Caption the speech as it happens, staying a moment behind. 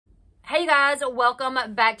Hey guys, welcome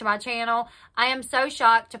back to my channel. I am so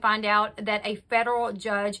shocked to find out that a federal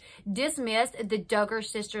judge dismissed the Duggar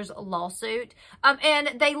sisters lawsuit.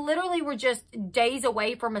 And they literally were just days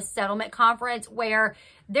away from a settlement conference where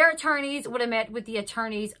their attorneys would have met with the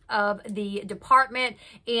attorneys of the department,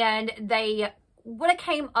 and they would have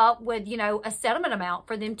came up with, a settlement amount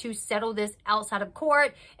for them to settle this outside of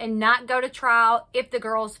court and not go to trial. If the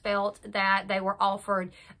girls felt that they were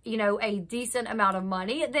offered, a decent amount of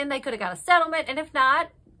money, then they could have got a settlement. And if not,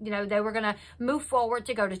 they were going to move forward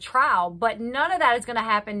to go to trial. But none of that is going to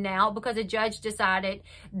happen now because a judge decided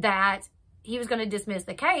that he was going to dismiss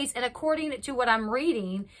the case. And according to what I'm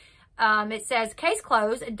reading, it says, case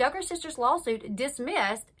closed, Duggar sisters lawsuit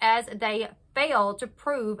dismissed as they failed to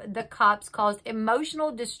prove the cops caused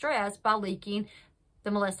emotional distress by leaking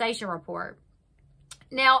the molestation report.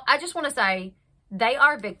 Now, I just want to say they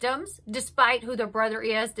are victims, despite who their brother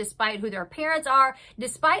is, despite who their parents are,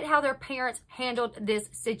 despite how their parents handled this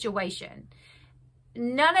situation.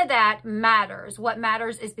 None of that matters. What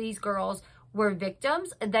matters is these girls were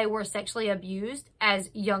victims. They were sexually abused as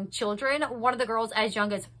young children. One of the girls as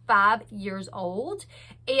young as 5 years old.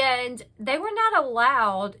 And they were not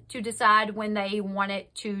allowed to decide when they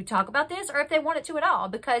wanted to talk about this or if they wanted to at all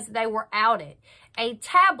because they were outed. A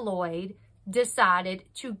tabloid decided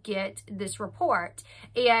to get this report,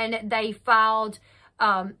 and they filed,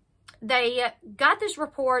 they got this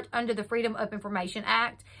report under the Freedom of Information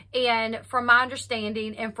Act. And from my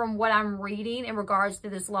understanding and from what I'm reading in regards to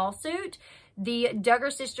this lawsuit, the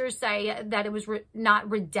Duggar sisters say that it was not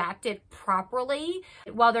redacted properly.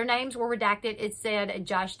 While their names were redacted, it said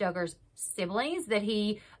Josh Duggar's siblings, that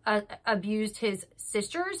he abused his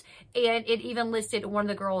sisters, and it even listed one of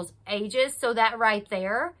the girls' ages. So that right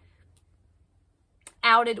there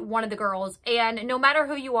outed one of the girls. And no matter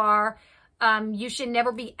who you are, you should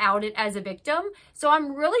never be outed as a victim. So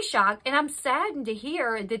I'm really shocked, and I'm saddened to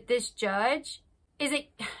hear that this judge isn't,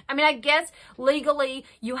 I guess legally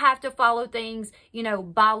you have to follow things,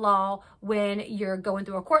 by law when you're going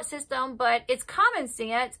through a court system, but it's common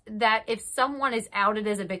sense that if someone is outed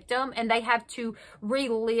as a victim and they have to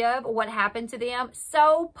relive what happened to them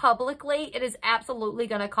so publicly, it is absolutely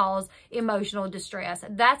going to cause emotional distress.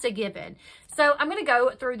 That's a given. So I'm going to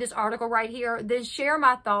go through this article right here, then share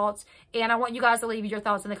my thoughts, and I want you guys to leave your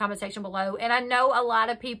thoughts in the comment section below. And I know a lot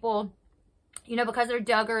of people, because they're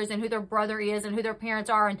Duggars and who their brother is and who their parents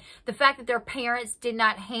are, and the fact that their parents did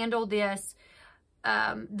not handle this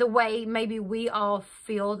the way maybe we all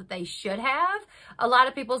feel that they should have. A lot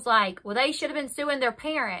of people's like, well, they should have been suing their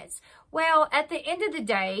parents. Well, at the end of the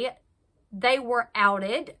day, they were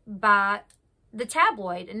outed by the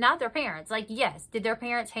tabloid and not their parents. Like, yes, did their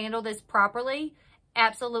parents handle this properly?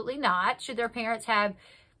 Absolutely not. Should their parents have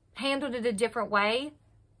handled it a different way?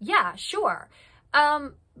 Yeah, sure.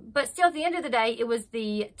 But still, at the end of the day, it was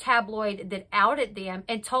the tabloid that outed them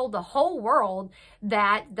and told the whole world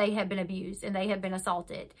that they had been abused and they had been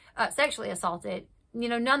assaulted, sexually assaulted,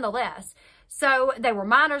 nonetheless. So they were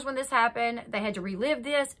minors when this happened. They had to relive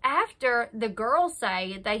this after the girls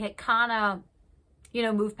say they had kind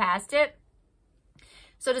of, moved past it.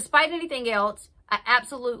 So despite anything else, I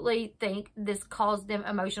absolutely think this caused them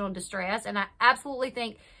emotional distress. And I absolutely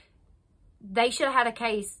think they should have had a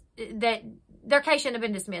case that their case shouldn't have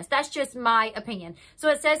been dismissed. That's just my opinion. So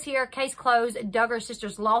it says here, case closed, Duggar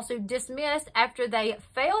sisters lawsuit dismissed after they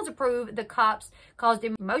failed to prove the cops caused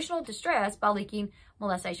emotional distress by leaking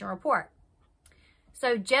molestation report.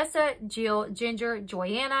 So Jessa, Jill, Ginger,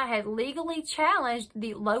 Joanna had legally challenged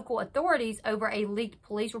the local authorities over a leaked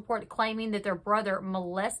police report claiming that their brother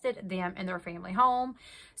molested them in their family home.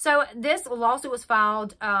 So this lawsuit was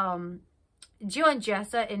filed, Jill and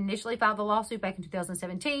Jessa initially filed the lawsuit back in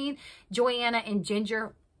 2017. Joanna and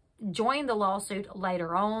Ginger joined the lawsuit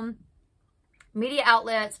later on. Media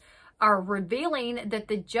outlets are revealing that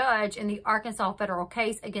the judge in the Arkansas federal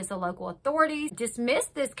case against the local authorities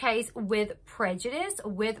dismissed this case with prejudice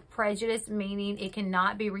meaning it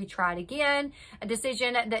cannot be retried again, a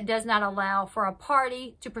decision that does not allow for a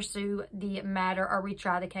party to pursue the matter or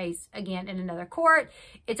retry the case again in another court.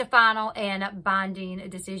 It's a final and binding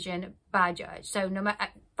decision by judge. So no matter,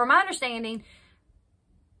 from my understanding,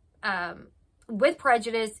 with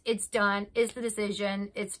prejudice, it's done, it's the decision,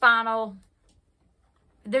 it's final.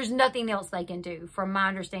 There's nothing else they can do. From my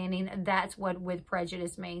understanding, that's what with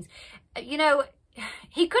prejudice means. He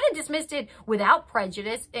could have dismissed it without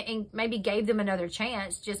prejudice and maybe gave them another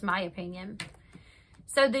chance, just my opinion.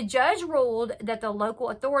 So the judge ruled that the local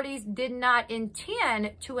authorities did not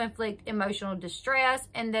intend to inflict emotional distress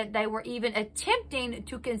and that they were even attempting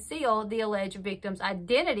to conceal the alleged victims'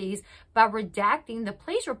 identities by redacting the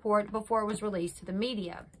police report before it was released to the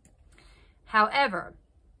media. However,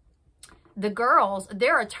 the girls,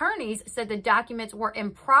 their attorneys said the documents were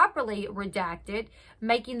improperly redacted,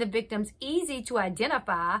 making the victims easy to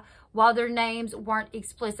identify. While their names weren't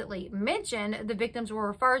explicitly mentioned, the victims were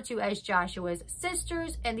referred to as Joshua's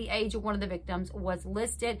sisters, and the age of one of the victims was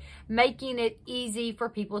listed, making it easy for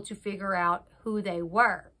people to figure out who they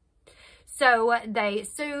were. So they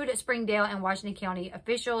sued Springdale and Washington County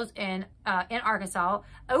officials in Arkansas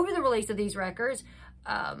over the release of these records,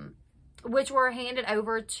 which were handed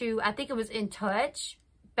over to, I think it was In Touch,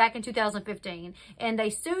 back in 2015. And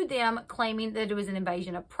they sued them, claiming that it was an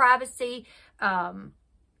invasion of privacy, and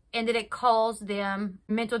that it caused them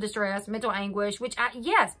mental distress, mental anguish, which,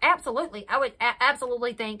 yes, absolutely. I would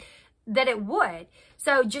absolutely think that it would.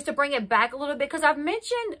 So just to bring it back a little bit, because I've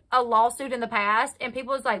mentioned a lawsuit in the past, and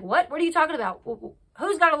people was like, what are you talking about?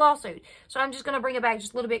 Who's got a lawsuit? So I'm just going to bring it back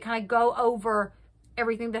just a little bit, kind of go over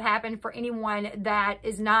everything that happened for anyone that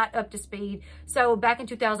is not up to speed. So back in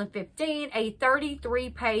 2015, a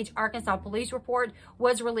 33-page Arkansas police report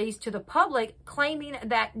was released to the public, claiming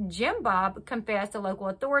that Jim Bob confessed to local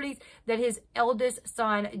authorities that his eldest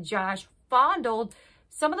son, Josh, fondled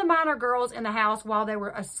some of the minor girls in the house while they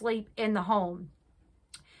were asleep in the home.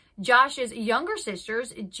 Josh's younger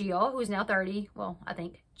sisters, Jill, who is now 30, well, I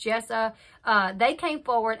think Jessa, they came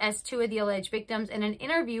forward as two of the alleged victims in an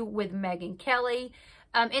interview with Megyn Kelly.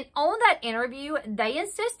 And on that interview, they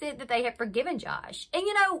insisted that they had forgiven Josh. And,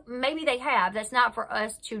 you know, maybe they have. That's not for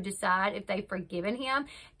us to decide if they've forgiven him.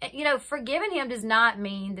 You know, forgiving him does not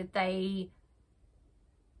mean that they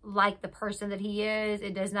like the person that he is.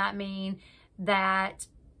 It does not mean that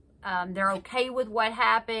they're okay with what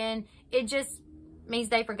happened. It just means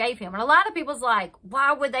they forgave him. And a lot of people's like,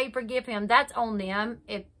 why would they forgive him? That's on them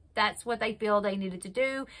if that's what they feel they needed to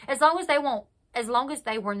do. As long as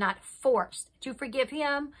they were not forced to forgive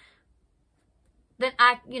him, then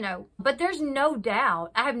but there's no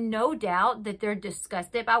doubt, I have no doubt that they're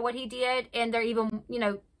disgusted by what he did, and they're even,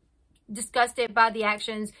 disgusted by the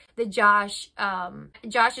actions that Josh's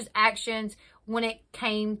actions when it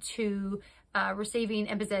came to receiving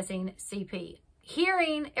and possessing CP.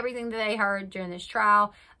 Hearing everything that they heard during this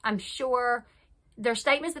trial, I'm sure their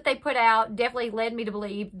statements that they put out definitely led me to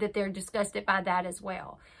believe that they're disgusted by that as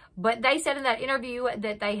well. But they said in that interview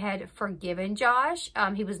that they had forgiven Josh.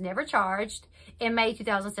 He was never charged. In May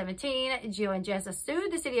 2017, Jill and Jessa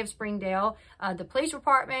sued the city of Springdale, the police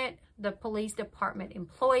department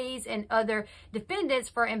employees, and other defendants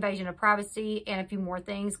for invasion of privacy and a few more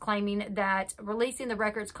things, claiming that releasing the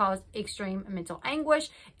records caused extreme mental anguish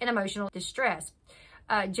and emotional distress.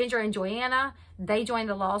 Ginger and Joanna, they joined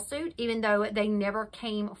the lawsuit, even though they never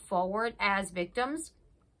came forward as victims.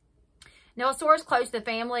 Now, a source close to the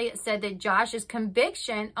family said that Josh's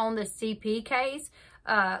conviction on the CP case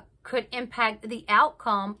could impact the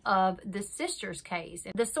outcome of the sisters' case.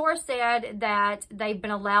 The source said that they've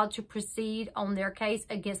been allowed to proceed on their case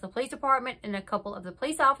against the police department and a couple of the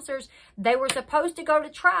police officers. They were supposed to go to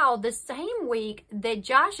trial the same week that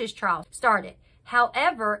Josh's trial started.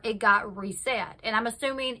 However, it got reset, and I'm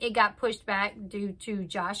assuming it got pushed back due to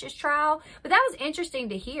Josh's trial. But that was interesting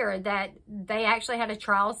to hear that they actually had a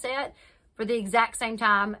trial set for the exact same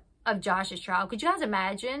time of Josh's trial. Could you guys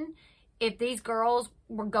imagine if these girls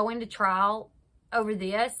were going to trial over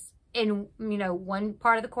this in, one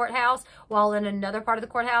part of the courthouse, while in another part of the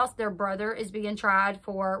courthouse, their brother is being tried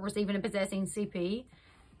for receiving and possessing CP?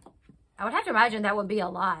 I would have to imagine that would be a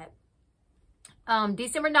lot.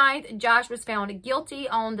 December 9th, Josh was found guilty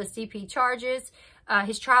on the CP charges.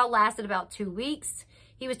 His trial lasted about 2 weeks.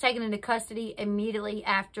 He was taken into custody immediately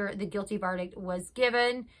after the guilty verdict was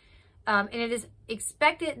given. And it is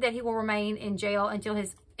expected that he will remain in jail until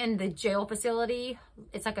in the jail facility.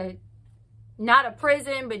 It's like not a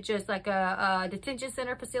prison, but just like a detention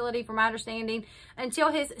center facility, from my understanding,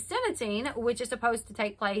 until his sentencing, which is supposed to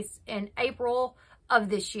take place in April of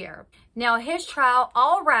this year. Now, his trial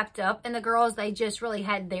all wrapped up, and the girls, they just really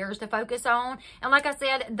had theirs to focus on. And like I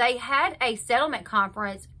said, they had a settlement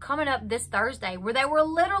conference coming up this Thursday where they were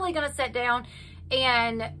literally going to sit down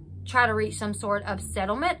and try to reach some sort of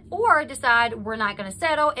settlement, or decide we're not going to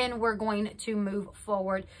settle and we're going to move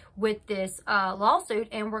forward with this lawsuit,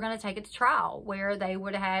 and we're going to take it to trial, where they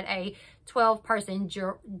would have had a 12-person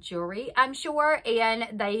jury, I'm sure,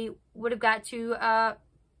 and they would have got to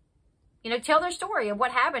tell their story of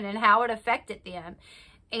what happened and how it affected them.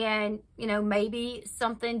 And, maybe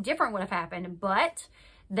something different would have happened, but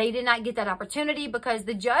they did not get that opportunity because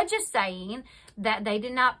the judge is saying that they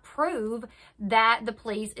did not prove that the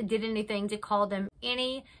police did anything to cause them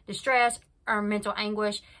any distress or mental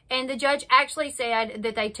anguish. And the judge actually said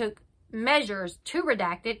that they took measures to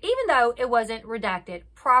redact it, even though it wasn't redacted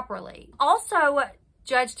properly. Also,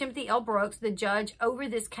 Judge Timothy L. Brooks, the judge over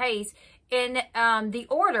this case, in the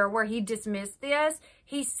order where he dismissed this,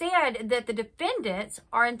 he said that the defendants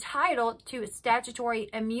are entitled to statutory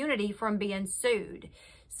immunity from being sued.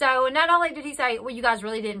 So not only did he say, well, you guys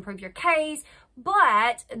really didn't prove your case,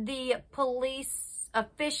 but the police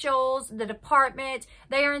officials, the department,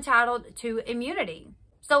 they are entitled to immunity.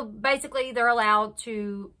 So basically they're allowed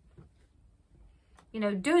to, you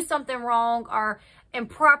know, do something wrong or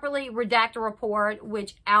improperly redact a report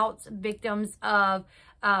which outs victims of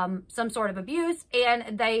some sort of abuse,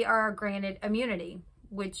 and they are granted immunity,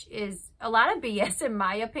 which is a lot of BS in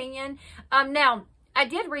my opinion. Now, I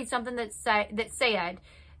did read something that said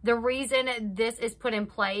the reason this is put in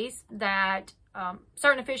place, that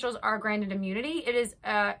certain officials are granted immunity, it is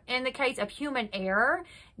in the case of human error,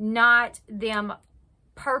 not them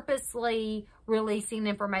purposely releasing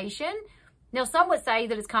information. Now, some would say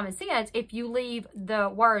that it's common sense if you leave the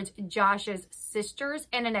words Josh's sisters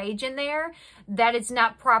and an age in there, that it's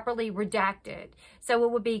not properly redacted. So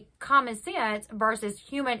it would be common sense versus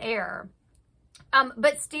human error.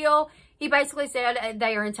 But still, he basically said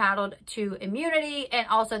they are entitled to immunity, and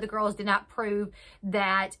also the girls did not prove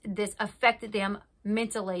that this affected them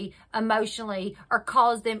mentally, emotionally, or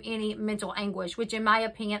caused them any mental anguish, which in my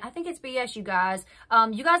opinion, I think it's BS, you guys.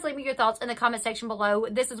 You guys leave me your thoughts in the comment section below.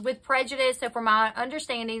 This is with prejudice, so from my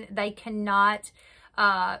understanding, they cannot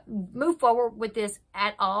move forward with this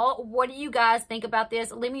at all. What do you guys think about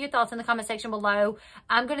this? Leave me your thoughts in the comment section below.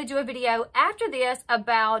 I'm going to do a video after this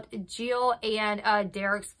about Jill and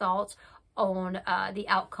Derek's thoughts on the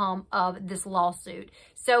outcome of this lawsuit.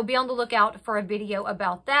 So be on the lookout for a video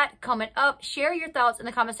about that coming up. Share your thoughts in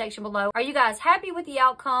the comment section below. Are you guys happy with the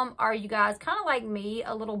outcome? Are you guys kind of like me,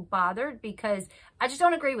 a little bothered? Because I just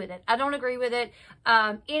don't agree with it. I don't agree with it.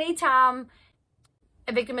 Anytime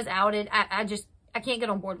a victim is outed, I can't get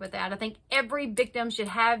on board with that. I think every victim should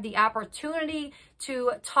have the opportunity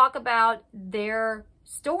to talk about their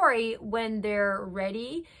story when they're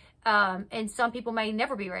ready. And some people may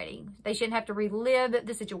never be ready. They shouldn't have to relive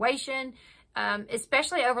the situation,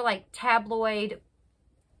 especially over like tabloid.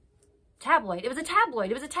 It was a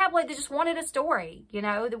tabloid. It was a tabloid that just wanted a story, you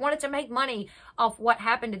know, that wanted to make money off what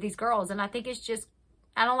happened to these girls. And I think it's just,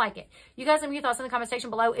 I don't like it. You guys leave me your thoughts in the comment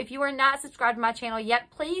section below. If you are not subscribed to my channel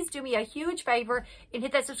yet, please do me a huge favor and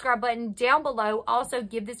hit that subscribe button down below. Also,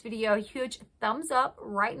 give this video a huge thumbs up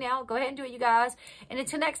right now. Go ahead and do it, you guys. And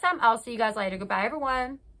until next time, I'll see you guys later. Goodbye,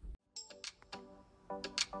 everyone.